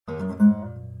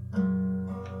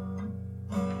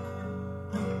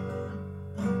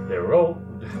They're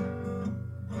old,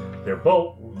 they're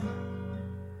bold,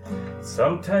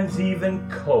 sometimes even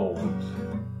cold.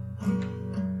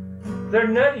 They're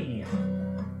nutty,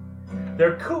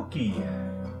 they're kooky,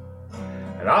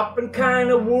 and often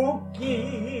kinda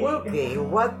wookie. Wookie,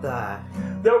 what the?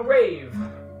 They'll rave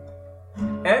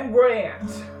and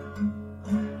rant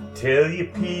till you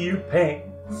pee your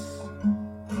pants.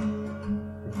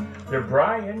 They're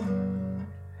Brian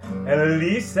and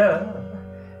Lisa,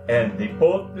 and they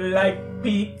both like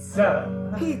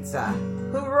pizza. Pizza?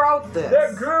 Who wrote this?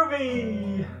 They're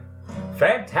groovy,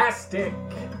 fantastic,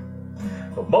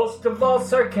 but most of all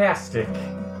sarcastic.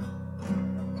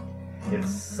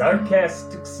 It's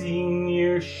Sarcastic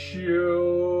Senior Show.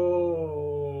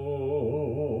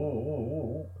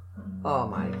 Oh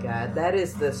my god, that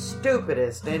is the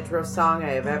stupidest intro song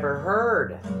I have ever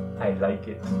heard. I like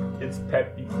it. It's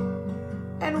peppy.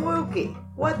 And Wookie.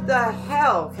 What the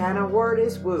hell kind of word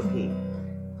is Wookie?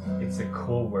 It's a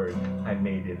cool word. I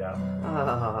made it up.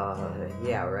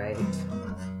 Yeah, right.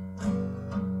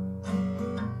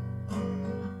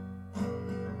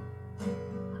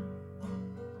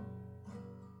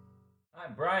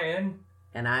 I'm Brian.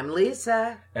 And I'm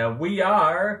Lisa. And we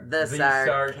are the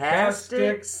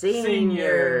Sarcastic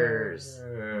Seniors.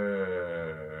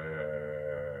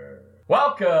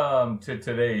 Welcome to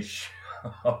today's show.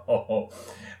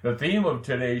 The theme of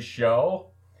today's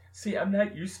show. See, I'm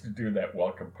not used to do that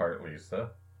welcome part,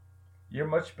 Lisa. You're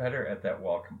much better at that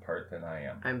welcome part than I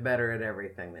am. I'm better at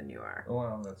everything than you are.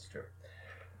 Well, that's true.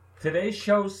 Today's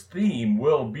show's theme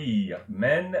will be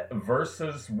men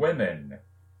versus women.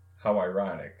 How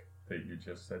ironic that you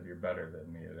just said you're better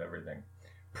than me at everything.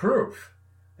 Proof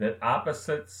that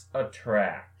opposites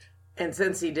attract. And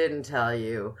since he didn't tell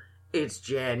you, it's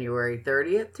January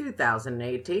 30th,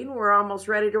 2018. We're almost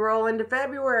ready to roll into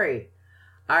February.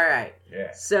 All right.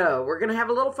 Yeah. So we're going to have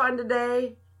a little fun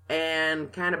today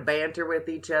and kind of banter with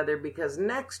each other because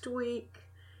next week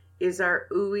is our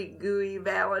ooey gooey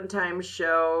Valentine's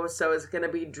show. So it's going to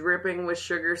be dripping with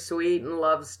sugar sweet and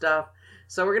love stuff.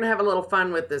 So we're going to have a little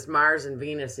fun with this Mars and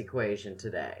Venus equation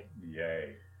today.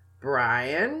 Yay.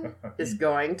 Brian is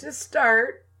going to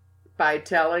start by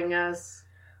telling us...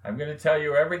 I'm going to tell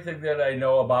you everything that I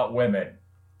know about women.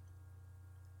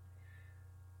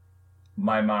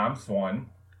 My mom's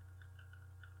one.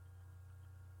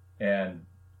 And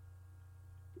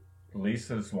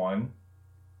Lisa's one.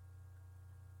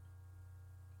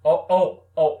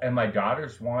 Oh, and my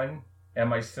daughter's one. And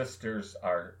my sisters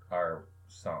are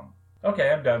some.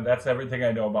 Okay, I'm done. That's everything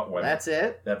I know about women. That's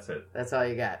it? That's it. That's all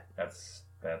you got? That's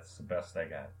the best I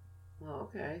got. Oh,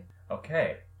 okay.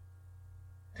 Okay.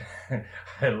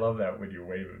 I love that when you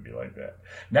wave at me like that.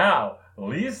 Now,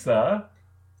 Lisa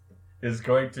is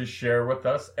going to share with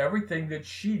us everything that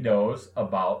she knows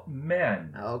about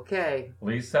men. Okay.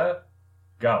 Lisa,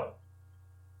 go.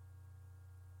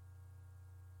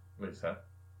 Lisa.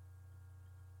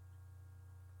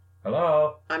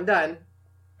 Hello? I'm done.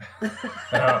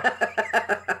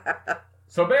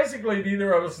 So basically,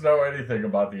 neither of us know anything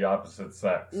about the opposite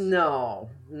sex. No.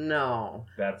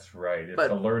 That's right. It's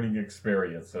But a learning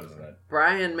experience, isn't it?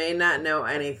 Brian may not know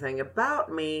anything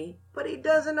about me, but he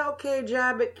does an okay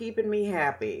job at keeping me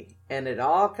happy. And it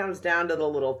all comes down to the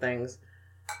little things.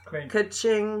 Clink.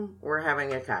 Ka-ching, we're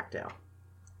having a cocktail.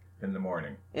 In the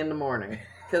morning. In the morning.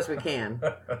 Because we can.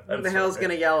 Who That's the hell's right.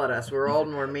 going to yell at us? We're old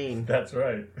and we're mean. That's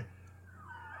right.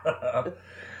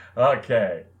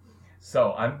 Okay.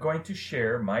 So I'm going to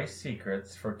share my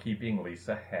secrets for keeping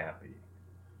Lisa happy.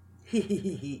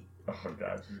 Oh,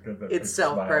 God. She's got that It's big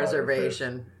smile on her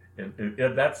self-preservation.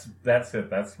 face. That's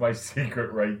it. That's my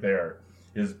secret right there.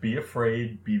 Is be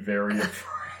afraid, be very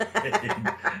afraid.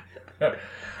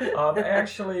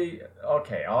 Actually,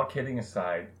 okay, all kidding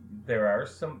aside, there are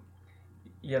some,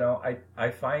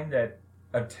 I find that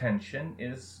attention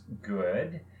is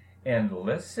good and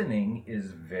listening is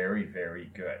very,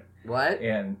 very good. What?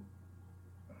 And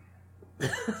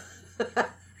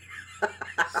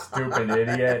stupid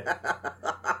idiot.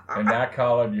 And not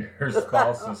calling your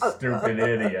spouse a stupid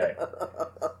idiot.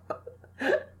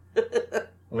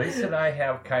 Lisa and I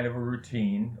have kind of a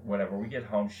routine. Whenever we get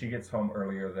home, she gets home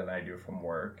earlier than I do from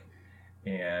work.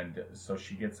 And so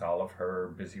she gets all of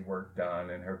her busy work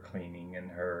done and her cleaning and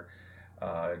her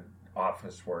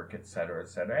office work, et cetera,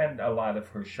 and a lot of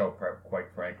her show prep,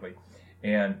 quite frankly.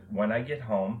 And when I get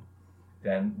home,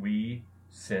 then we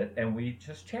sit and we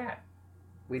just chat.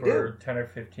 We for do. 10 or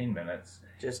 15 minutes.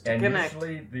 Just to and connect.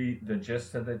 Usually the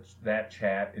gist of that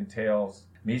chat entails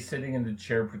me sitting in the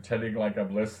chair pretending like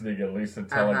I'm listening and Lisa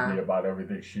telling me about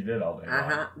everything she did all day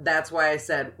long. That's why I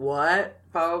said, what,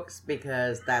 folks?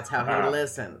 Because that's how he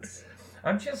listens.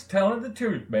 I'm just telling the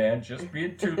truth, man. Just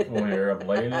being truthful here. I'm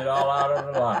laying it all out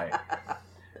on the line.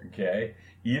 Okay?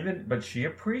 But she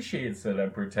appreciates that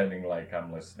I'm pretending like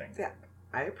I'm listening. Yeah,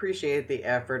 I appreciate the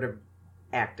effort of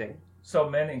acting. So,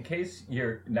 men, in case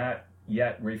you're not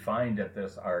yet refined at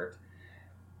this art,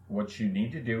 what you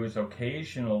need to do is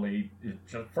occasionally,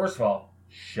 first of all,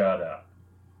 shut up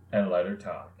and let her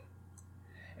talk.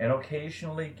 And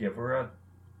occasionally give her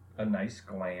a nice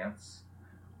glance,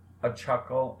 a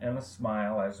chuckle, and a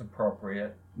smile as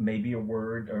appropriate. Maybe a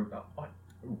word, or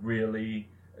really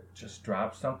just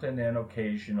drop something in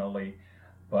occasionally.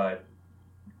 But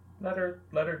let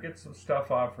her get some stuff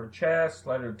off her chest.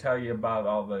 Let her tell you about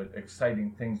all the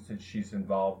exciting things that she's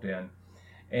involved in.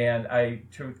 And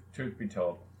truth be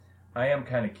told, I am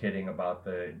kind of kidding about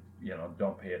the,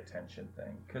 don't pay attention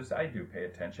thing. Because I do pay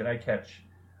attention.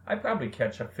 I probably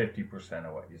catch up 50%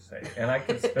 of what you say. And I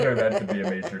consider that to be a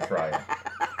major triumph.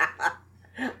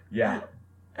 Yeah.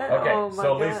 Okay, Oh, my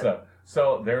so God. Lisa,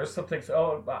 so there are some things.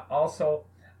 Oh, also,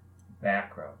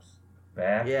 back rubs.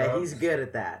 Yeah, he's good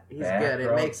at that. He's good.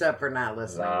 It makes up for not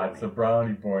listening Lots to me. of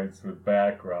brownie points with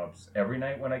back rubs. Every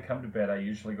night when I come to bed, I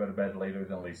usually go to bed later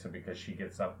than Lisa because she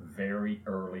gets up very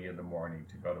early in the morning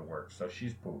to go to work. So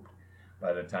she's pooped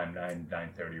by the time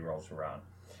 9:30 rolls around.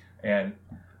 And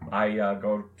I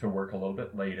go to work a little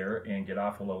bit later and get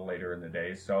off a little later in the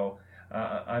day. So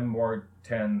I'm more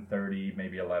 10:30,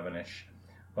 maybe 11-ish.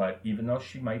 But even though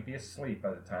she might be asleep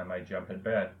by the time I jump in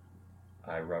bed,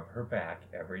 I rub her back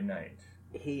every night.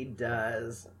 He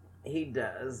does.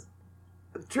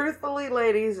 Truthfully,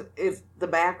 ladies, if the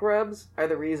back rubs are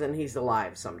the reason he's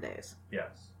alive some days.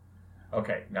 Yes.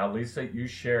 Okay, now Lisa, you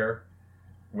share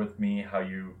with me how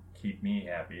you keep me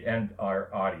happy, and our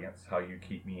audience how you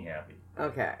keep me happy.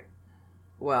 Okay.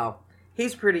 Well,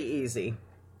 he's pretty easy.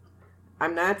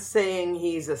 I'm not saying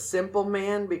he's a simple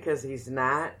man because he's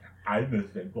not. I'm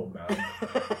a simple man.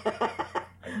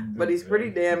 But he's pretty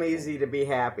damn easy to be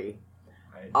happy.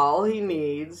 All he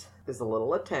needs is a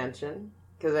little attention,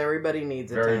 because everybody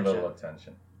needs Very attention. little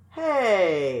attention.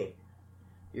 Hey!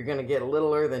 You're going to get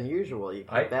littler than usual. You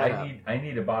keep that up. I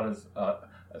need about as...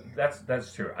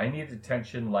 that's true. I need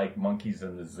attention like monkeys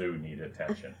in the zoo need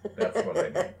attention. That's what I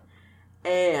need.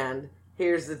 And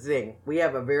here's the thing. We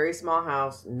have a very small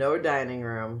house, no dining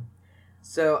room.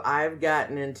 So I've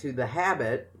gotten into the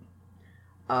habit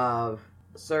of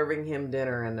serving him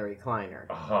dinner in the recliner.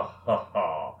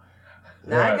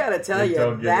 Now, I gotta tell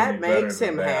you, that makes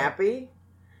him happy.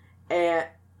 And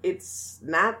it's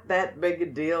not that big a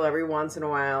deal. Every once in a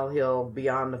while, he'll be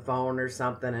on the phone or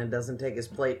something and doesn't take his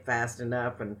plate fast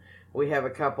enough. And we have a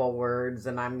couple words,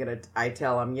 and I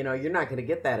tell him, you're not gonna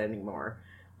get that anymore.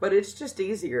 But it's just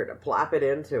easier to plop it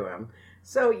into him.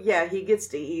 So, yeah, he gets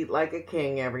to eat like a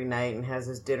king every night and has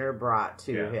his dinner brought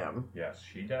to him. Yes,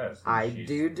 she does. I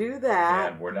do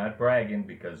that. And we're not bragging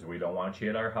because we don't want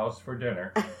you at our house for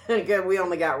dinner. We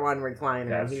only got one recliner,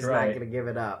 and That's he's right. not going to give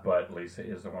it up. But Lisa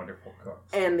is a wonderful cook.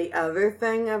 And the other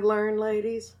thing I've learned,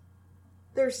 ladies,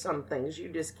 there's some things you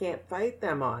just can't fight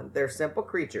them on. They're simple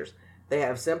creatures. They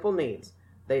have simple needs.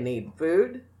 They need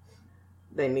food.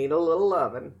 They need a little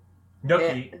loving.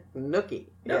 Nookie. Nookie.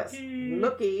 Yes.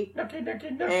 Nookie.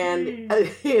 Nookie. And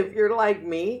if you're like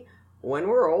me, when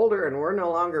we're older and we're no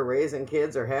longer raising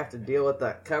kids or have to deal with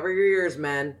the cover your ears,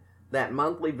 men, that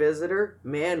monthly visitor,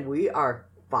 man, we are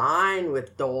fine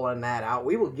with doling that out.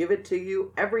 We will give it to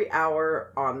you every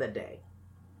hour on the day.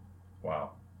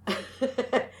 Wow.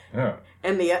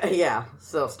 And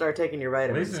so start taking your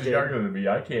vitamins. Lisa's younger than me.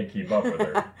 I can't keep up with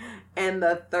her. And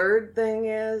the third thing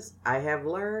is, I have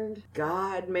learned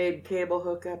God made cable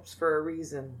hookups for a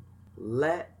reason.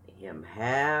 Let him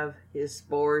have his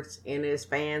sports in his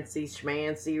fancy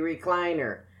schmancy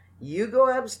recliner. You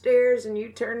go upstairs and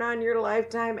you turn on your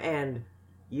Lifetime and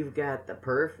you've got the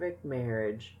perfect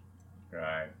marriage.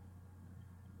 Right.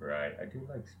 I do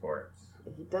like sports.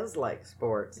 He does like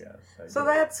sports. Yes. So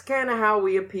that's kind of how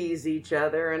we appease each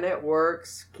other, and it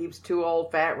works. Keeps two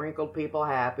old, fat, wrinkled people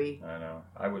happy. I know.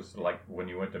 I was like, when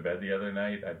you went to bed the other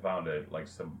night, I found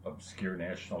some obscure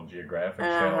National Geographic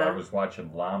channel. I was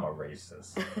watching llama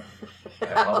races.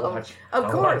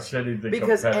 Of course,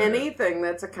 because competitive. anything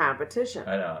that's a competition.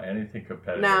 I know, anything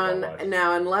competitive.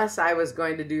 Now, unless I was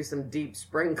going to do some deep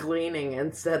spring cleaning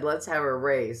and said, let's have a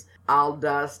race, I'll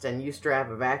dust and you strap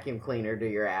a vacuum cleaner to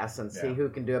your ass and see who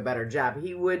can do a better job.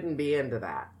 He wouldn't be into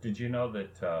that. Did you know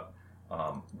that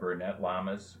brunette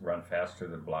llamas run faster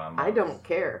than blonde llamas? I don't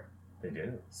care. They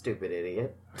do. Stupid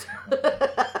idiot.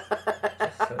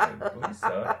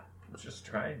 Lisa, just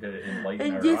trying to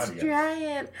enlighten our Just audience.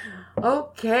 trying.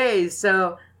 Okay,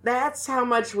 so That's how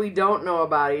much we don't know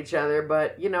about each other,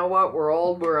 but you know what? We're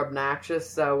old, we're obnoxious,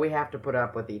 so we have to put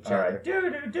up with each other.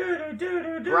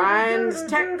 Brian's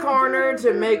Tech Corner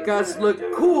to make us look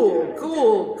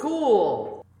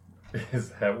cool. Is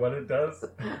that what it does?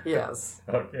 Yes.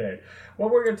 Okay. Well,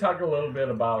 we're going to talk a little bit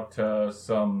about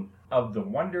some of the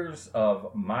wonders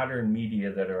of modern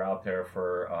media that are out there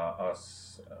for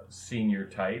us senior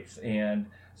types. And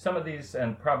some of these,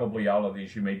 and probably all of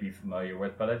these, you may be familiar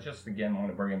with, but I just, again, want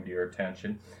to bring them to your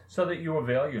attention so that you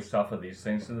avail yourself of these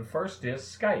things. And the first is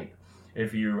Skype.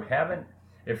 If you're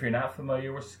not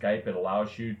familiar with Skype, it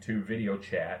allows you to video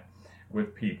chat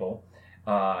with people.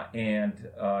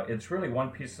 It's really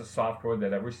one piece of software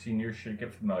that every senior should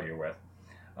get familiar with.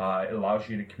 It allows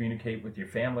you to communicate with your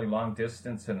family long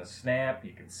distance in a snap.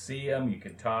 You can see them, you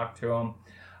can talk to them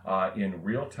in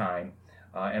real time.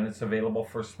 And it's available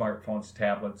for smartphones,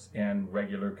 tablets, and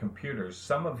regular computers.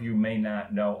 Some of you may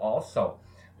not know also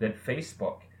that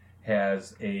Facebook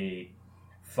has a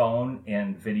phone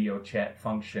and video chat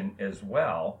function as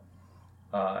well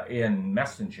in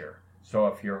Messenger. So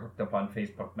if you're hooked up on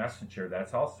Facebook Messenger,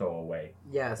 that's also a way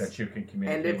that you can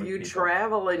communicate with people. And if you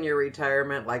travel in your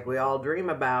retirement like we all dream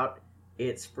about,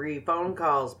 it's free phone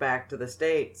calls back to the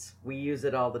States. We use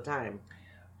it all the time.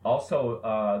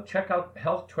 Also, check out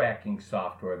health tracking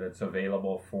software that's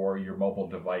available for your mobile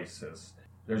devices.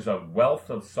 There's a wealth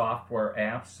of software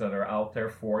apps that are out there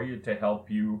for you to help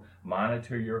you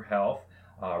monitor your health,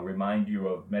 remind you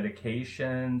of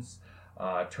medications,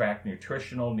 track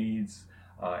nutritional needs,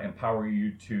 empower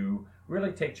you to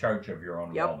really take charge of your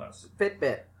own wellness.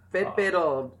 Fitbit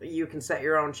you can set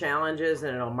your own challenges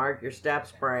and it'll mark your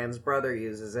steps. Brian's brother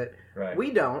uses it. Right.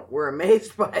 We don't. We're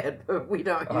amazed by it, but we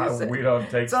don't use it. We don't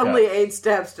take It's only 8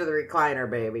 steps to the recliner,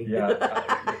 baby. Yeah,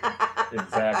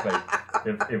 exactly.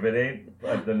 If it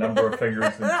ain't the number of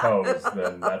fingers and toes,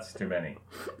 then that's too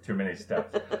many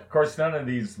steps. Of course, none of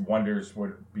these wonders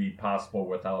would be possible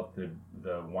without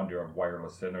the wonder of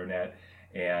wireless internet.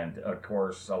 And of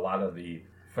course, a lot of the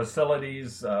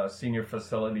facilities, senior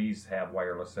facilities, have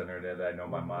wireless internet. I know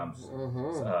my mom's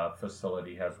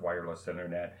facility has wireless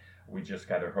internet. We just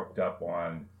got her hooked up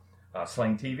on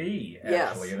Sling TV,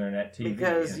 actually, internet TV,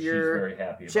 because and she's very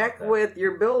happy about check that. with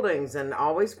your buildings and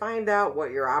always find out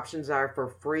what your options are for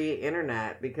free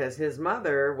internet, because his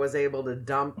mother was able to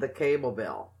dump the cable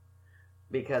bill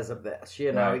because of this.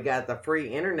 You know, he got the free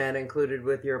internet included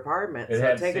with your apartment,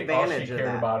 so take advantage of that. All she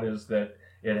cared about is that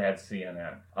it had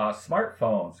CNN.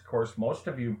 Smartphones, of course, most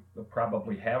of you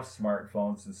probably have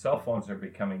smartphones, and cell phones are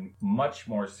becoming much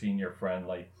more senior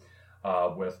friendly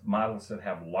with models that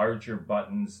have larger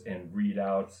buttons and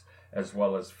readouts, as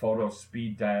well as photo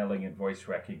speed dialing and voice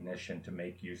recognition to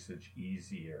make usage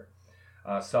easier.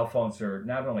 Cell phones are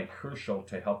not only crucial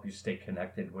to help you stay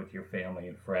connected with your family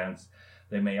and friends,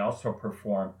 they may also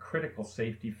perform critical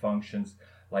safety functions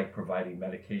like providing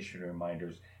medication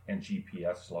reminders and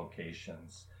GPS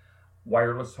locations.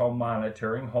 Wireless home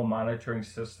monitoring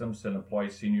systems that employ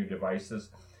senior devices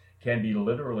can be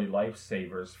literally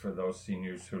lifesavers for those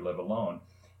seniors who live alone,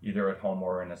 either at home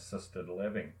or in assisted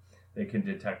living. They can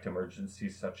detect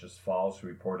emergencies such as falls,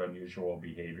 report unusual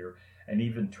behavior, and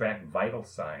even track vital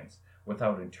signs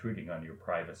without intruding on your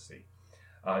privacy.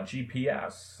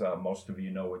 GPS, most of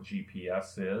you know what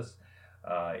GPS is.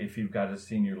 If you've got a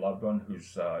senior loved one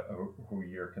who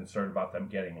you're concerned about them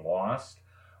getting lost,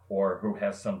 or who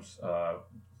has some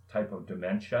type of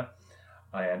dementia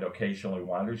and occasionally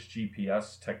wanders,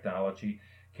 GPS technology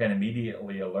can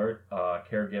immediately alert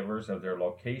caregivers of their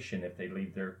location if they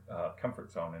leave their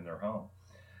comfort zone in their home.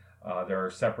 There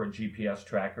are separate GPS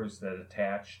trackers that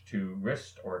attach to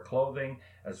wrist or clothing,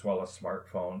 as well as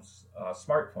smartphone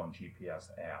GPS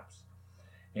apps.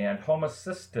 And home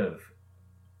assistive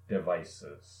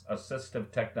devices.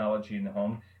 Assistive technology in the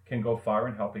home can go far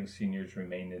in helping seniors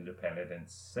remain independent and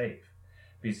safe.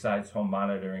 Besides home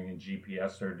monitoring and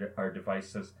GPS are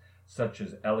devices such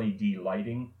as LED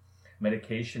lighting,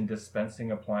 medication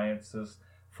dispensing appliances,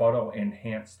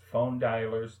 photo-enhanced phone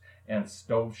dialers, and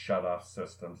stove shut-off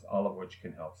systems, all of which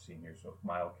can help seniors with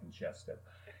mild congestive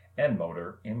and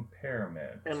motor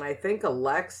impairment. And I think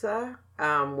Alexa,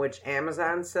 which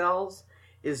Amazon sells,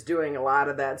 is doing a lot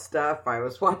of that stuff. I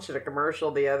was watching a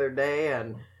commercial the other day,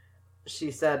 and she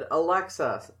said,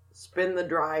 "Alexa, spin the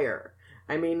dryer."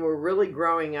 I mean, we're really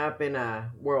growing up in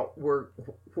a world.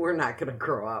 We're not going to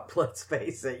grow up. Let's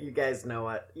face it. You guys know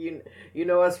it. You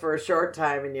know us for a short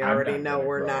time, and you already know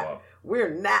we're not.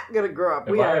 We're not going to grow up.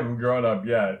 I haven't grown up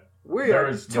yet. We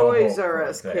are Toys R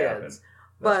Us kids.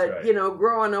 But right. You know,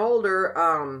 growing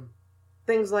older,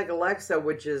 things like Alexa,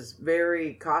 which is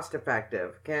very cost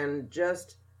effective, can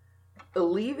just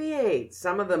alleviate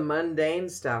some of the mundane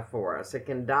stuff for us. It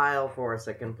can dial for us.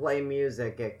 It can play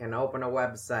music. It can open a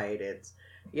website. It's,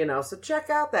 so check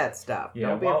out that stuff. Yeah,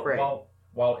 Don't be afraid.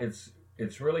 While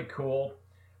it's really cool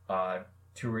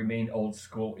to remain old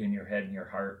school in your head and your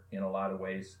heart in a lot of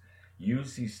ways,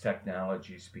 use these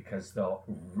technologies because they'll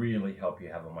really help you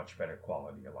have a much better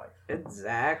quality of life.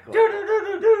 Exactly.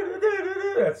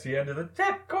 That's the end of the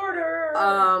Tech Corner.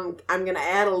 I'm going to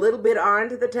add a little bit on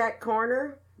to the Tech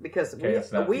Corner because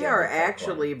we are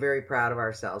actually very proud of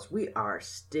ourselves. We are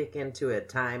sticking to a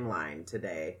timeline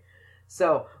today.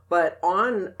 So, but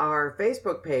on our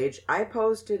Facebook page, I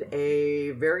posted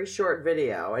a very short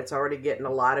video. It's already getting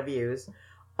a lot of views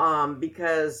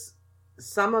because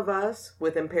some of us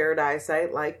with impaired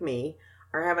eyesight, like me,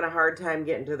 are having a hard time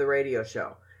getting to the radio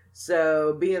show.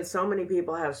 So, being so many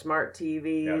people have smart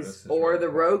TVs or the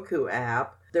Roku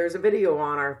app, there's a video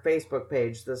on our Facebook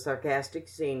page, The Sarcastic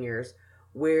Seniors,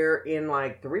 where in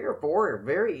like 3 or 4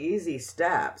 very easy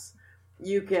steps,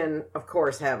 you can, of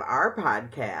course, have our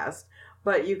podcast,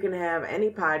 but you can have any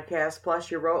podcast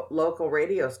plus your local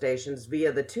radio stations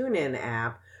via the TuneIn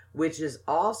app, which is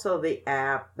also the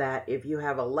app that if you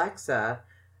have Alexa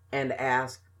and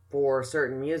ask for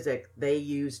certain music, they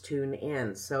use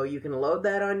TuneIn. So you can load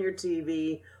that on your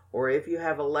TV, or if you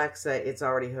have Alexa, it's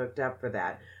already hooked up for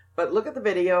that. But look at the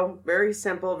video. Very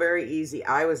simple, very easy.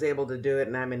 I was able to do it,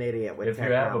 and I'm an idiot with technology. If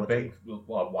you have a big,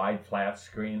 wide, flat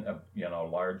screen,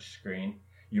 large screen,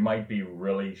 you might be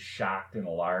really shocked and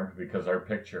alarmed because our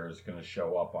picture is going to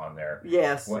show up on there.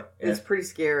 Yes, it's pretty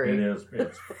scary. It is.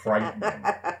 It's frightening.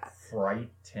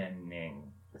 Frightening.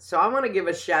 So I want to give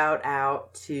a shout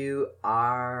out to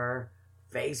our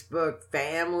Facebook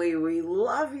family. We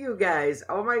love you guys.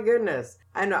 Oh my goodness.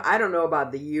 I don't know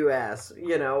about the U.S.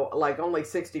 Like only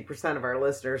 60% of our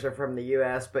listeners are from the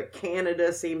U.S., but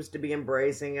Canada seems to be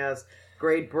embracing us.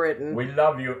 Great Britain. We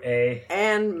love you, eh?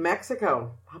 And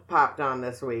Mexico popped on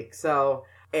this week. So,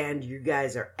 and you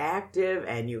guys are active,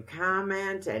 and you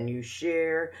comment, and you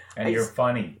share. And you're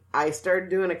funny. I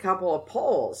started doing a couple of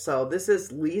polls. So this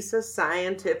is Lisa's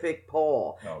scientific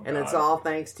poll. Oh, and it's all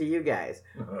thanks to you guys.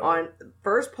 On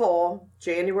first poll,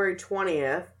 January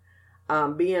 20th,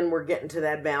 being we're getting to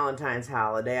that Valentine's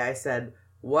holiday, I said,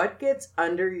 what gets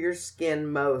under your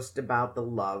skin most about the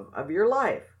love of your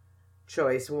life?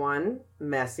 Choice 1,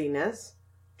 messiness.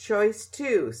 Choice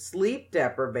 2, sleep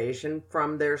deprivation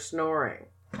from their snoring.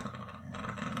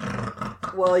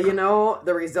 Well,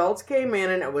 the results came in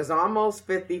and it was almost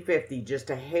 50-50. Just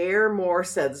a hair more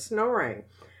said snoring.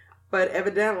 But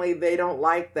evidently they don't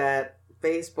like that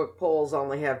Facebook polls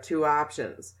only have 2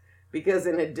 options. Because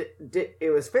it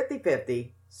was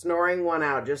 50-50. Snoring won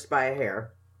out just by a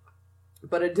hair.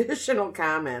 But additional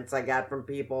comments I got from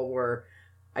people were,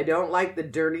 I don't like the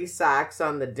dirty socks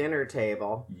on the dinner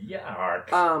table.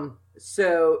 Yuck.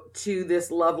 So to this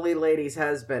lovely lady's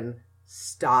husband,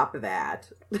 stop that.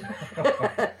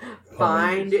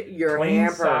 Find your clean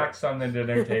hamper. Socks on the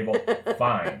dinner table.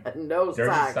 Fine. No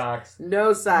dirty socks.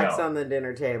 No socks on the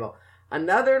dinner table.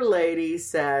 Another lady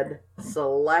said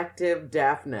selective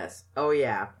deafness. Oh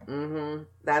yeah.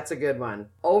 That's a good one.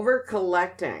 Over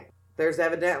collecting. There's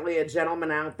evidently a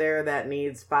gentleman out there that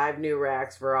needs 5 new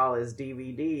racks for all his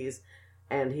DVDs,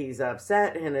 and he's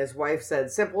upset, and his wife said,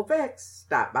 simple fix,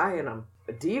 stop buying them.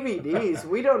 DVDs,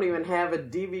 we don't even have a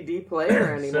DVD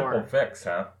player anymore. Simple fix,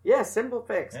 huh? Yeah, simple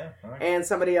fix. Yeah, right. And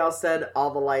somebody else said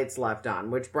all the lights left on,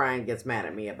 which Brian gets mad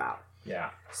at me about. Yeah.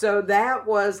 So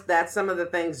that's some of the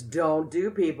things don't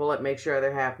do, people. It makes sure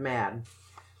they're half mad.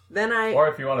 Or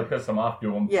if you want to piss them off,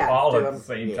 do them all at the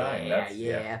same time.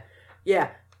 Yeah.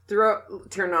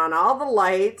 Turn on all the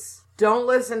lights. Don't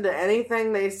listen to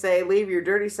anything they say. Leave your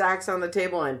dirty socks on the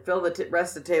table and fill the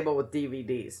rest of the table with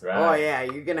DVDs. Right. Oh, yeah.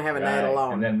 You're going to have a night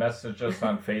alone. And then message us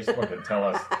on Facebook and tell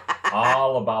us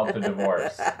all about the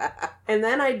divorce. And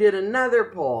then I did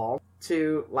another poll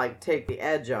to, take the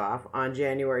edge off on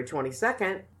January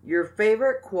 22nd. Your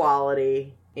favorite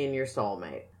quality in your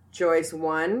soulmate. Choice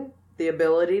 1, the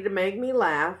ability to make me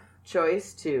laugh.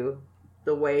 Choice 2,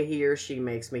 the way he or she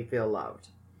makes me feel loved.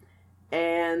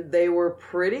 And they were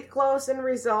pretty close in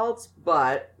results,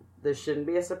 but this shouldn't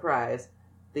be a surprise.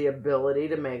 The ability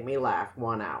to make me laugh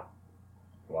won out.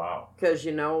 Wow. Because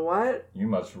you know what? You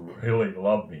must really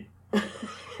love me.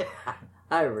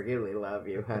 I really love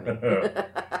you, honey.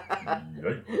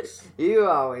 Yikes. You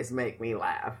always make me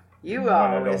laugh. You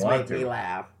always make me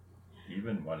laugh.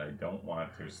 Even when I don't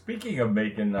want to. Speaking of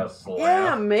making us laugh.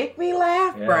 Yeah, make me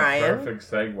laugh, Brian. Perfect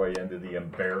segue into the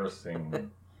embarrassing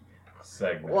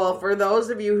segment. Well, for those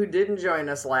of you who didn't join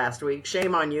us last week,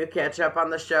 shame on you. Catch up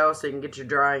on the show so you can get your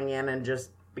drawing in and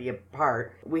just be a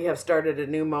part, we have started a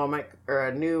new moment or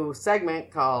a new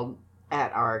segment called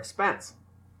At Our Expense,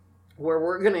 where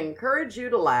we're going to encourage you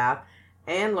to laugh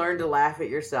and learn to laugh at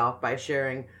yourself by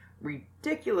sharing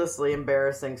ridiculously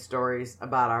embarrassing stories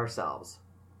about ourselves.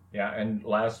 Yeah, and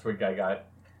last week I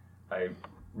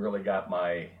really got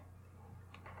my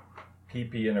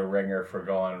pee-pee in a ringer for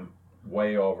going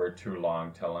way over too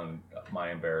long telling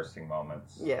my embarrassing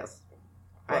moments. Yes.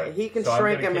 But, he can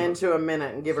shrink them into a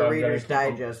minute and give a Reader's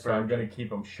Digest. So I'm going to keep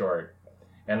them short.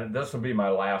 And this will be my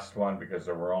last one because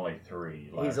there were only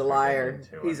 3. He's a liar.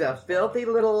 He's a filthy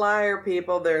little liar,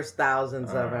 people. There's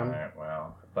thousands of them. Right,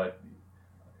 well, but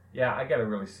yeah, I got to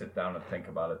really sit down and think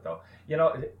about it, though. You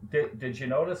know, did you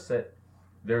notice that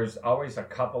there's always a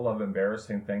couple of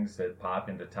embarrassing things that pop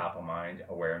into top of mind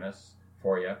awareness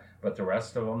for you, but the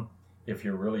rest of them, if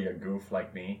you're really a goof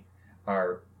like me,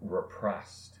 are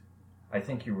repressed. I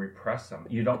think you repress them.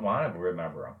 You don't want to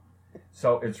remember them.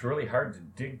 So it's really hard to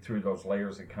dig through those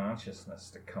layers of consciousness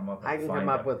to come up and I can find come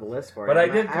up them. with a list for you. But I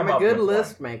did come I'm a up good with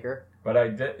list one. maker. But I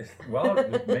did. Well,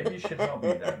 maybe you should help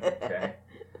me then, okay?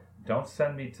 Don't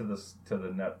send me to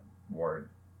the net ward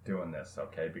doing this,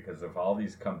 okay? Because if all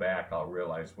these come back, I'll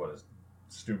realize what a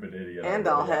stupid idiot And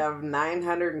I I'll really am. have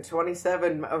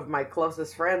 927 of my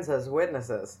closest friends as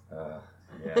witnesses. Yeah,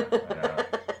 I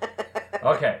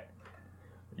know. Okay.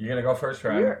 You gonna go first,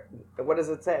 Ryan? What does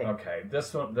it say? Okay,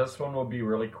 this one will be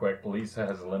really quick. Lisa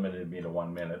has limited me to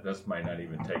 1 minute. This might not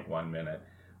even take 1 minute.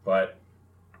 But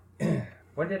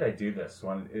when did I do this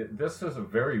one? This is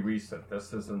very recent.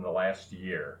 This is in the last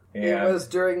year. And, It was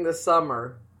during the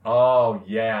summer. Oh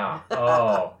yeah.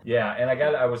 Oh yeah. And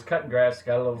I was cutting grass.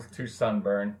 Got a little too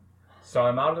sunburned. So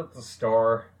I'm out at the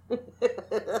store.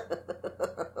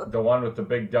 The one with the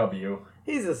big W.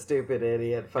 He's a stupid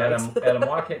idiot, folks. And I'm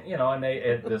walking, you know, and they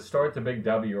at the store at the Big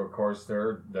W, of course,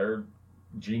 they're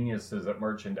geniuses at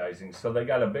merchandising. So they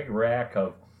got a big rack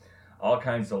of all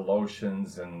kinds of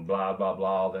lotions and blah blah blah,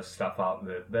 all this stuff out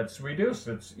that's reduced.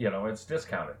 It's, you know, it's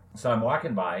discounted. So I'm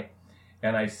walking by,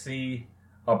 and I see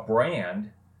a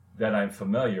brand that I'm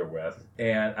familiar with,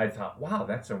 and I thought, wow,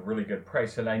 that's a really good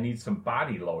price, and I need some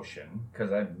body lotion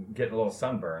because I'm getting a little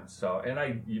sunburned. So, and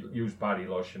I use body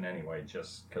lotion anyway,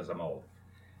 just because I'm old,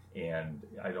 and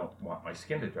I don't want my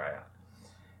skin to dry out.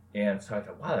 And so I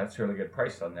thought, wow, that's a really good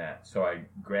price on that. So I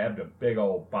grabbed a big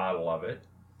old bottle of it,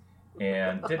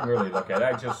 and didn't really look at it.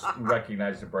 I just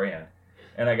recognized the brand,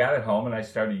 and I got it home, and I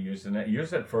started using it.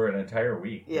 Used it for an entire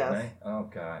week. Yes. Didn't I? Oh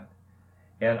God!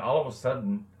 And all of a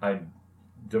sudden, I'm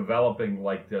developing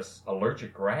like this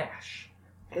allergic rash.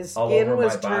 His all skin over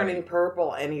was my body. turning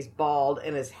purple, and he's bald,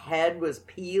 and his head was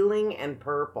peeling and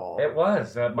purple. It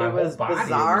was my It whole was body.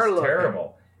 bizarre It was looking.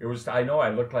 terrible. It was. I know I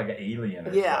looked like an alien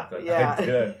or Yeah, something. yeah. I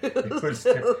did. It was.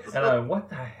 And I'm like, what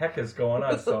the heck is going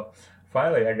on? So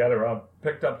finally, I got around,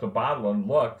 picked up the bottle, and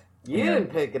looked. You and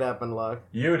didn't pick it up and look.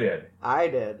 You did. I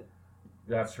did.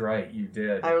 That's right. You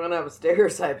did. I went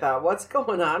upstairs. I thought, what's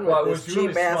going on with Well, it this was really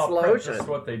cheap-ass small print. lotion? That's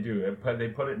what they do. They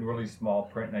put it in really small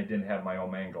print, and I didn't have my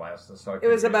old man glasses, so I It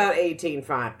was couldn't read about 18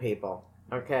 font, people.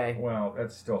 Okay? Well,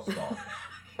 that's still small.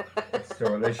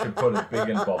 So they should put it big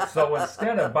in both. So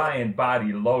instead of buying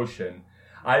body lotion,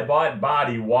 I bought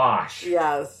body wash.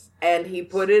 Yes. And he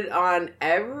put it on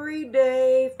every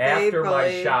day After my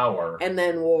faithfully, shower. and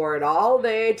then wore it all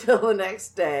day till the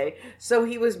next day. So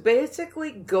he was basically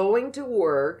going to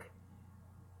work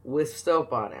with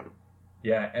soap on him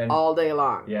Yeah, and all day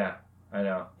long. yeah, I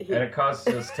know. And it caused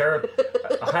this terrible.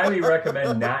 I highly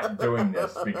recommend not doing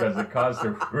this because it caused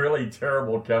a really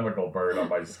terrible chemical burn on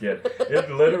my skin. It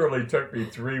literally took me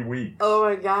 3 weeks. Oh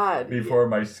my God. Before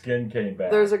my skin came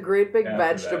back. There's a great big after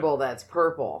vegetable that's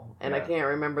purple, and I Yeah. can't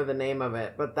remember the name of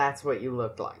it, but that's what you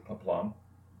looked like. A plum?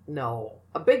 No.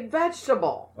 A big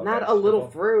vegetable, A not a little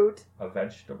vegetable? fruit. A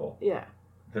vegetable? Yeah.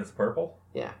 That's purple?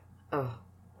 Yeah. Oh,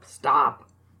 stop.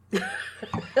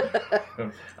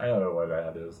 I don't know what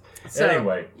that is. So,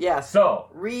 Anyway, yes. so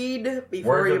Read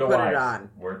before word you to the put wise. it on.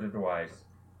 Word to the wise.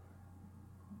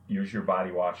 Use your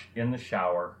body wash in the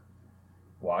shower,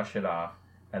 wash it off,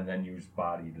 and then use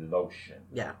body lotion.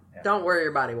 Yeah. Don't wear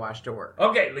your body wash to work.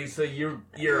 Okay, Lisa, you're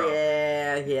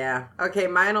Yeah. Okay,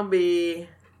 mine will be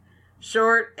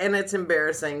short and it's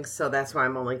embarrassing, so that's why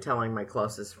I'm only telling my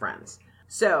closest friends.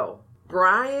 So,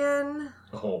 Brian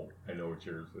Oh, I know what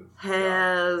yours is.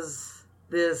 has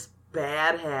this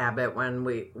bad habit when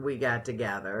we got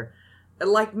together,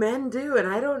 like men do, and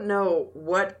I don't know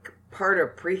what part of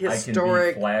I can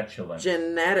prehistoric be flatulent.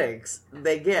 genetics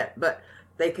they get, but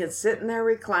they can sit in their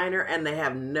recliner and they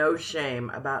have no shame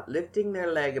about lifting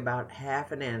their leg about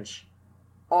half an inch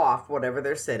off whatever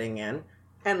they're sitting in,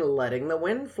 and letting the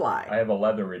wind fly. I have a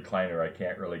leather recliner. I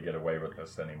can't really get away with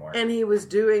this anymore. And he was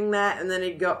doing that, and then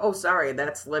he'd go, "Oh, sorry,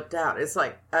 that slipped out." It's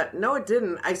like, no, it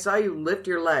didn't. I saw you lift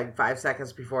your leg 5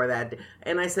 seconds before that.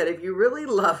 And I said, if you really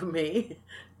love me,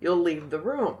 you'll leave the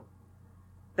room.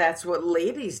 That's what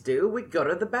ladies do. We go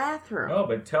to the bathroom. Oh,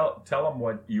 but tell them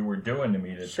what you were doing to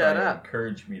me to Shut try to up.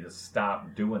 encourage me to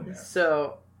stop doing this.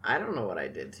 So, I don't know what I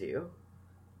did to you.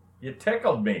 You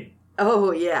tickled me.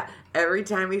 Oh, yeah. Every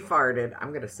time he farted, I'm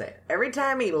going to say it. Every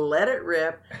time he let it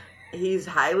rip, he's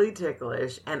highly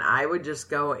ticklish, and I would just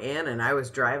go in, and I was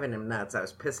driving him nuts. I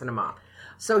was pissing him off.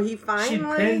 So he finally... She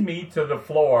pinned me to the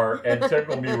floor and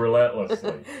tickled me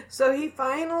relentlessly. So he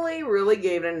finally really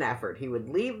gave it an effort. He would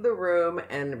leave the room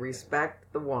and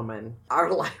respect the woman.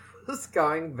 Our life was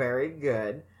going very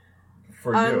good.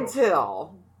 For you.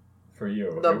 Until... For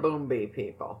you. The Boom Bee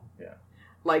people. Yeah.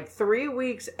 Like 3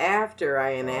 weeks after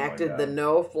I enacted the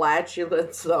no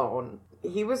flatulence zone,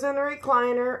 he was in a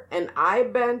recliner and I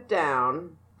bent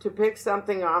down to pick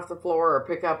something off the floor or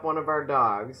pick up one of our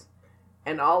dogs.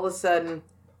 And all of a sudden,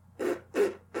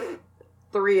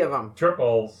 3 of them.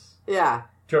 Triples. Yeah.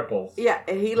 Triples. Yeah,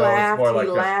 and he No, laughed. it's more He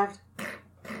like laughed.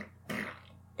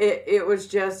 It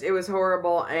was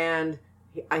horrible, and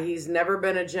he's never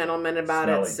been a gentleman about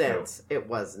it Smelly, since. It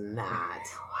was not.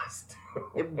 It was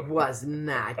too. It was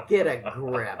not. Get a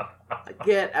grip.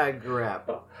 Get a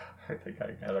grip. I think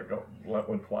I gotta go let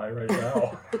one fly right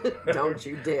now. Don't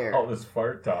you dare. All this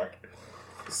fart talk.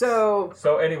 So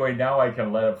anyway, now I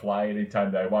can let it fly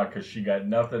anytime that I want because she got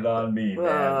nothing on me,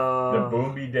 man. The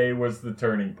Boom Bee day was the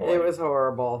turning point. It was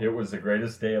horrible. It was the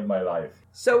greatest day of my life.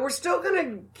 So we're still going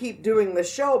to keep doing the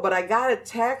show, but I got a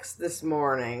text this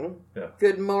morning. Yeah.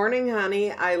 Good morning,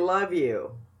 honey. I love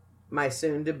you. My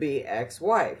soon-to-be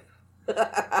ex-wife.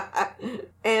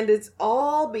 And it's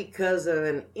all because of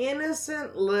an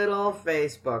innocent little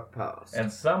Facebook post. And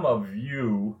some of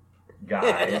you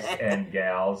guys and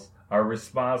gals are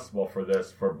responsible for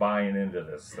this, for buying into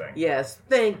this thing. Yes,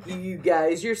 thank you, you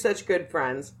guys. You're such good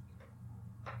friends.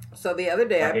 So the other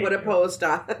day I put a post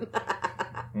on.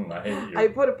 I hate you. I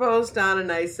put a post on and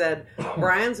I said,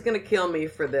 Brian's going to kill me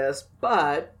for this,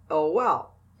 but oh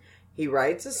well. He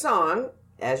writes a song,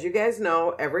 as you guys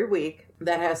know, every week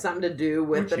that has something to do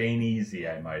with... Which ain't easy,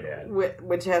 I might add.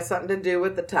 Which has something to do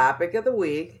with the topic of the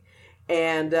week,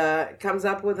 and comes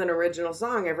up with an original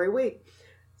song every week.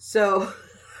 So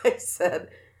I said,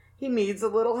 he needs a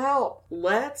little help.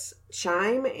 Let's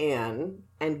chime in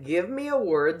and give me a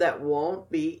word that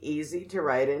won't be easy to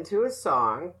write into a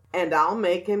song, and I'll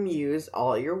make him use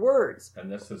all your words.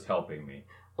 And this is helping me.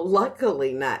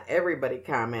 Luckily, not everybody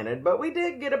commented, but we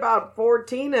did get about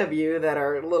 14 of you that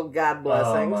are little God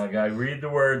blessings. Oh my God, read the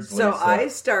words, Lisa. So I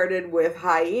started with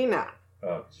hyena.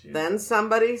 Oh, geez. Then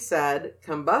somebody said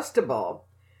combustible.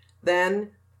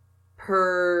 Then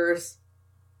perspicacity.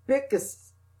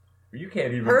 You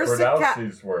can't even pronounce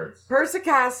these words.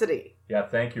 Persicosity. Yeah,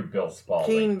 thank you, Bill Spalding.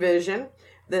 Keen vision.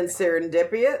 Then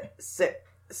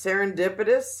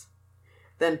serendipitous.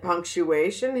 Then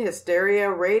punctuation. Hysteria.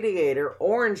 Radiator.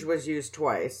 Orange was used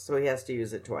twice, so he has to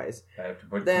use it twice. I have to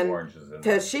put Then 2 oranges in.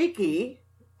 Tashiki.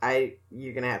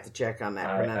 You're going to have to check on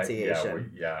that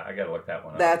pronunciation. I got to look that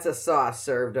one up. That's a sauce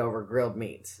served over grilled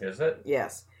meats. Is it?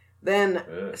 Yes. Then,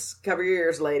 Ugh. cover your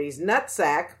ears, ladies.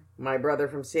 Nutsack. My brother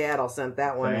from Seattle sent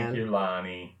that one in. Thank you,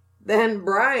 Lonnie. Then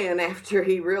Brian, after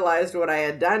he realized what I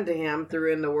had done to him,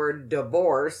 threw in the word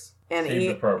divorce. And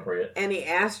Seems appropriate. And he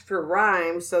asked for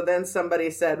rhymes, so then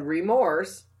somebody said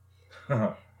remorse.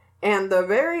 And the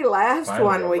very last Finally,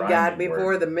 one we got rhyming before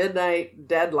word. the midnight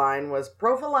deadline was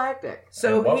prophylactic.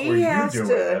 So and what he were you has doing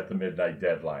to... at the midnight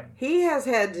deadline? He has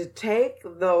had to take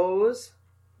those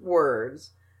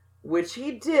words, which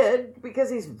he did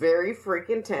because he's very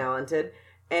freaking talented,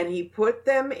 and he put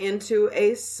them into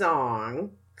a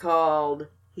song called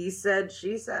He Said,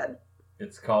 She Said.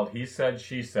 It's called He Said,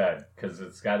 She Said, because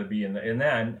it's got to be in the... And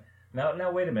then...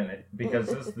 Now, wait a minute, because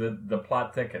the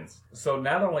plot thickens. So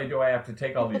not only do I have to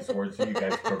take all these words that you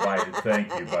guys provided,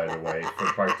 thank you, by the way, for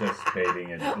participating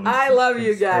in I love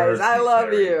you guys. I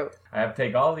love you. I have to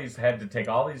take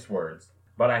all these words,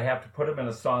 but I have to put them in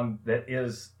a song that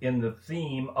is in the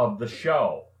theme of the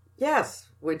show. Yes,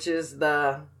 which is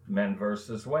the... Men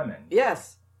versus women.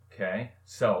 Yes. Okay,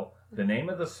 so the name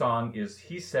of the song is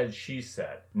He Said, She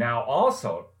Said. Now,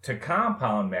 also, to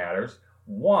compound matters,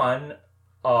 one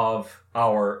of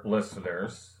our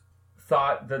listeners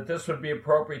thought that this would be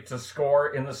appropriate to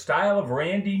score in the style of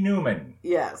Randy Newman.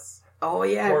 Yes. Oh,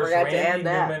 yeah, Of course, I forgot to add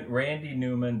that. Randy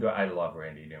Newman, I love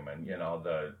Randy Newman, you know,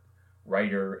 the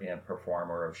writer and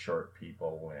performer of Short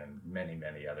People and many,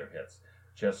 many other hits.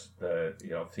 just the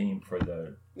theme for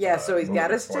the Yeah, so he's got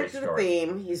to Toy stick to the Story.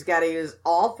 theme. He's got to use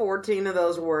all 14 of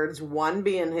those words, one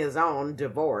being his own,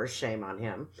 divorce, shame on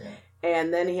him. Yeah.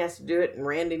 And then he has to do it in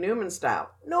Randy Newman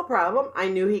style. No problem. I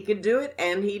knew he could do it,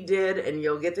 and he did, and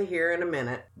you'll get to hear in a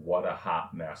minute. What a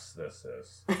hot mess this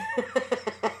is.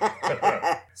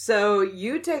 So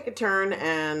you take a turn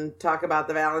and talk about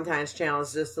the Valentine's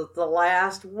Challenge. This is the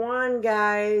last one,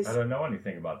 guys. I don't know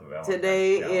anything about the Valentine's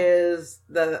Today Challenge. is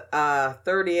the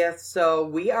 30th, so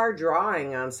we are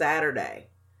drawing on Saturday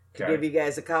to Okay. give you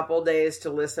guys a couple days to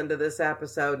listen to this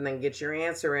episode and then get your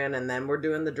answer in, and then we're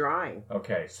doing the drawing.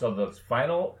 Okay, so the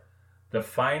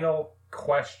final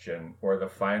question or the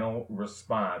final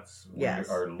response Yes.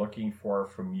 we are looking for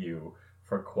from you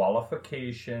for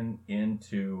qualification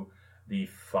into the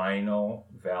final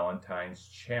Valentine's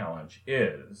Challenge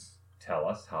is tell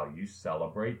us how you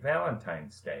celebrate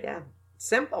Valentine's Day. Yeah,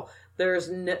 simple. There's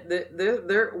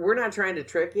we're not trying to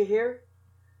trick you here.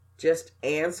 Just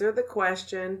answer the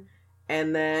question,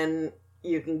 and then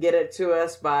you can get it to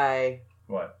us by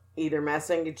What? either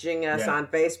messaging us Yeah. on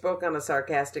Facebook on the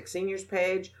Sarcastic Seniors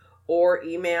page or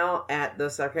email at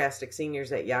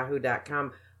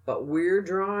thesarcasticseniors@yahoo.com. But we're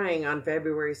drawing on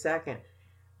February 2nd.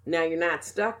 Now, you're not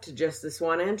stuck to just this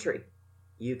one entry.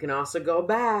 You can also go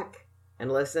back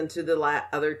and listen to the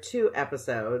other 2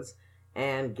 episodes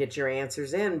and get your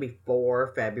answers in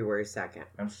before February 2nd.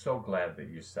 I'm so glad that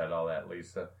you said all that,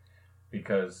 Lisa,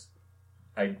 because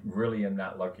I really am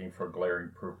not looking for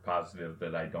glaring proof positive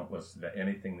that I don't listen to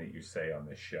anything that you say on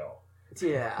this show.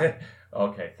 Yeah.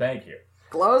 Okay, thank you.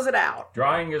 Close it out.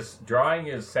 Drawing is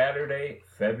Saturday,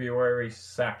 February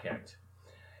 2nd.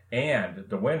 And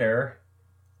the winner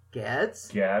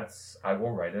Gets? I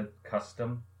will write a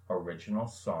custom original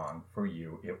song for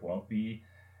you. It won't be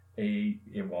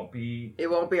It won't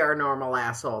be our normal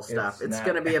asshole stuff. It's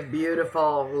going to be a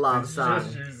beautiful love song.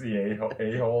 Just use the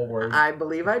a-hole word. I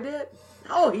believe I did.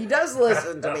 Oh, he does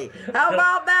listen to me. How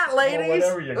about that, ladies?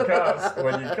 Well, whenever you cuss,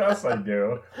 when you cuss, I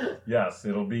do. Yes,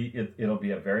 it'll be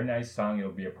a very nice song.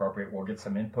 It'll be appropriate. We'll get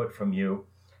some input from you,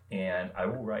 and I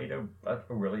will write a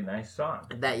really nice song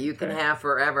that you can have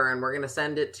forever, and we're going to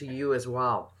send it to you as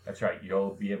well. That's right.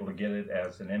 You'll be able to get it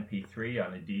as an MP3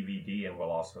 on a DVD, and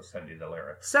we'll also send you the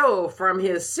lyrics. So, from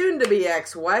his soon-to-be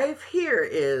ex-wife, here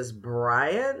is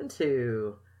Brian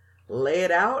to lay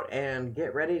it out and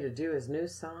get ready to do his new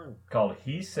song. Called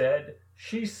He Said,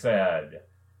 She Said.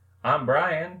 I'm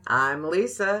Brian. I'm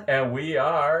Lisa. And we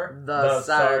are the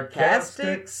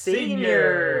Sarcastic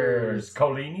Seniors.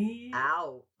 Colini.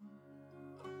 Out.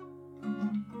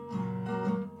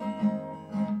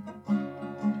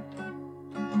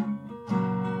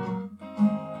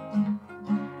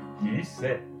 He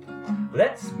said,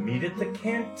 let's meet at the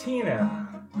cantina.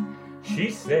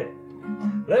 She said,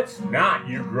 let's not,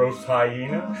 you gross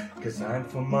hyena, 'cause I'm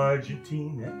from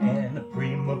Argentina and a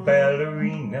prima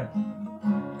ballerina.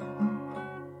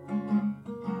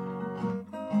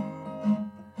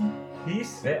 He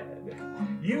said,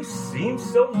 you seem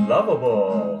so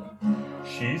lovable.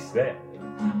 She said,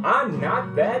 I'm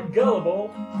not that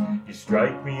gullible. You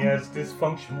strike me as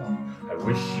dysfunctional. I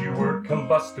wish you were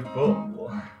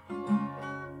combustible.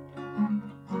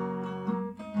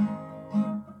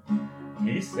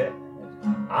 He said,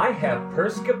 I have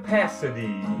purse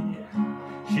capacity.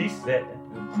 She said,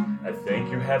 I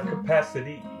think you have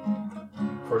capacity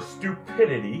for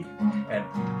stupidity and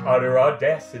utter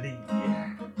audacity.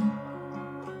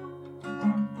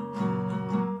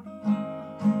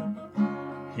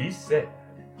 He said,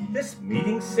 this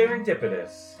meeting's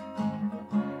serendipitous.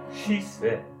 She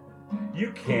said,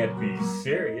 you can't be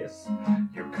serious.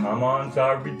 Your come-ons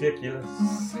are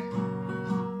ridiculous.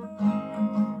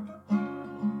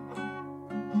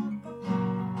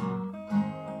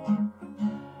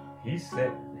 He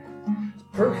said,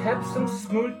 perhaps some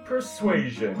smooth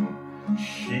persuasion.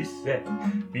 She said,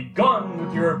 be gone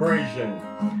with your abrasion,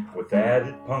 with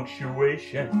added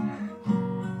punctuation.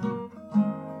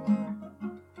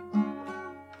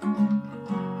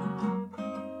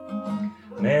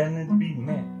 Men would be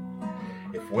men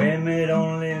if women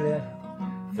only left.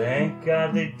 Thank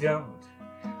God they don't,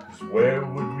 'cause where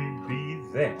would we be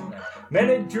then? Men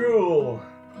would drool,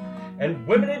 and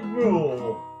women would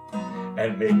rule,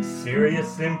 and make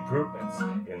serious improvements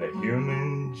in the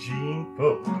human gene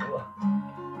pool.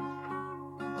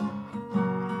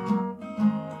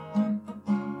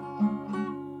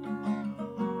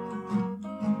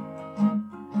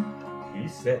 He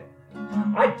said,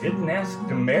 I didn't ask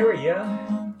to marry ya.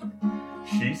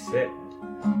 She said,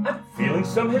 I'm feeling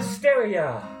some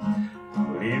hysteria.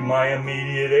 Leave my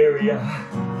immediate area.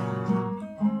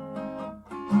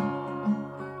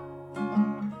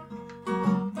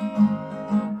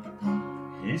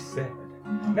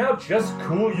 now just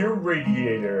cool your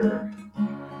radiator.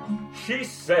 She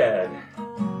said,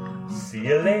 see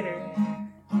you later,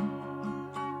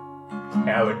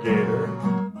 alligator.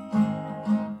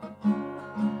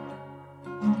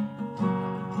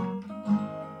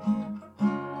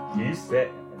 He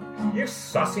said, you're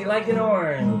saucy like an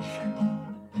orange.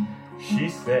 She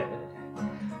said,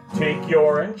 take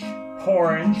your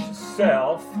orange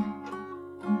self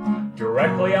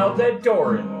directly out that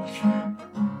orange.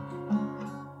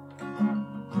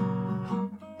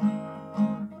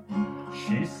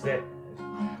 She said,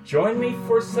 join me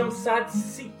for some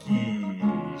tzatziki.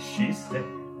 She said,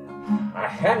 I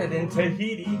had it in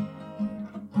Tahiti,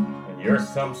 and you're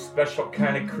some special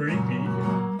kind of creepy.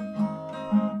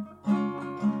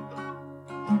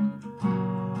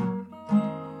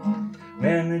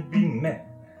 Men would be men,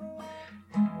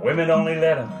 women only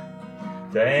let them.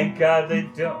 Thank God they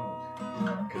don't,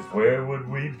 'cause where would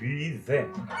we be then?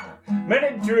 Men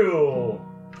would drool,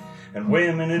 and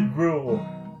women would rule.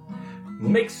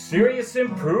 Make serious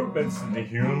improvements in the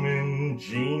human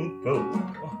gene pool.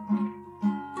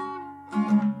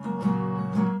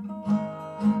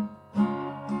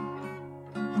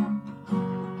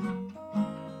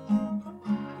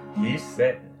 He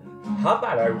said, how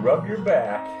about I rub your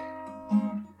back?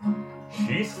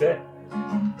 She said,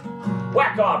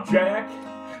 whack off, Jack,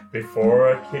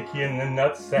 before I kick you in the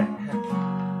nutsack.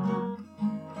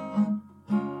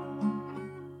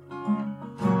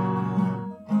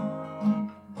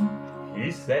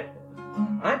 He said,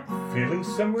 I'm feeling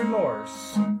some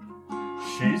remorse.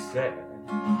 She said,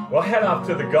 well, head off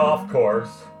to the golf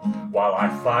course while I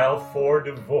file for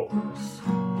divorce.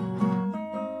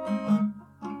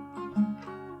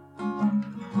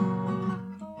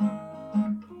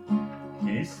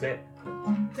 He said,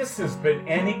 this has been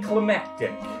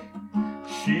anticlimactic.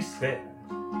 She said,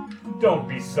 don't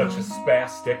be such a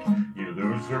spastic, you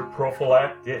loser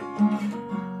prophylactic.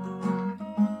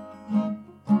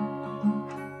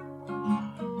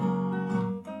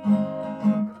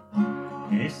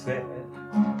 He said,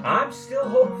 I'm still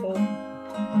hopeful.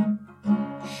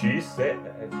 She said,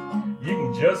 you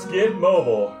can just get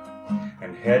mobile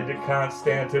and head to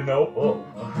Constantinople.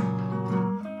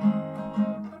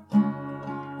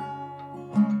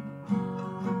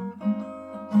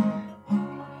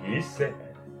 He said,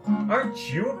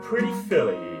 aren't you a pretty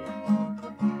filly?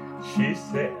 She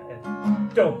said,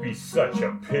 don't be such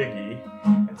a piggy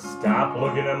and stop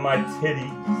looking at my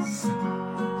titties.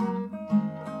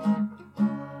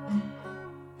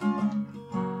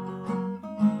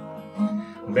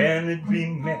 Men would be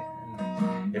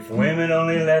men if women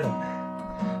only let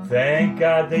them. Thank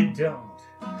God they don't,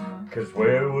 'cause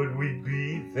where would we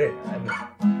be then?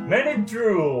 Men would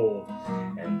drool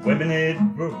and women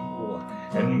would rule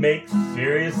and make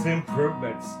serious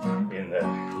improvements in the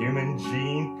human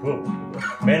gene pool.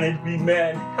 Men would be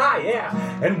men, ha yeah,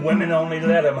 and women only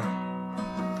let them.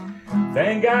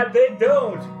 Thank God they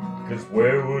don't, 'cause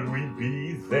where would we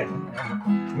be then?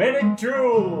 Men would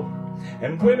drool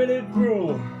and women would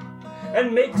rule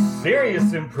and make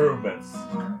serious improvements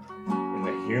in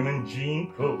the human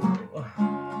gene pool.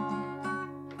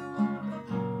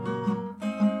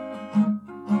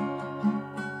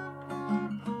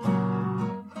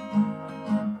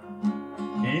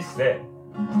 He said,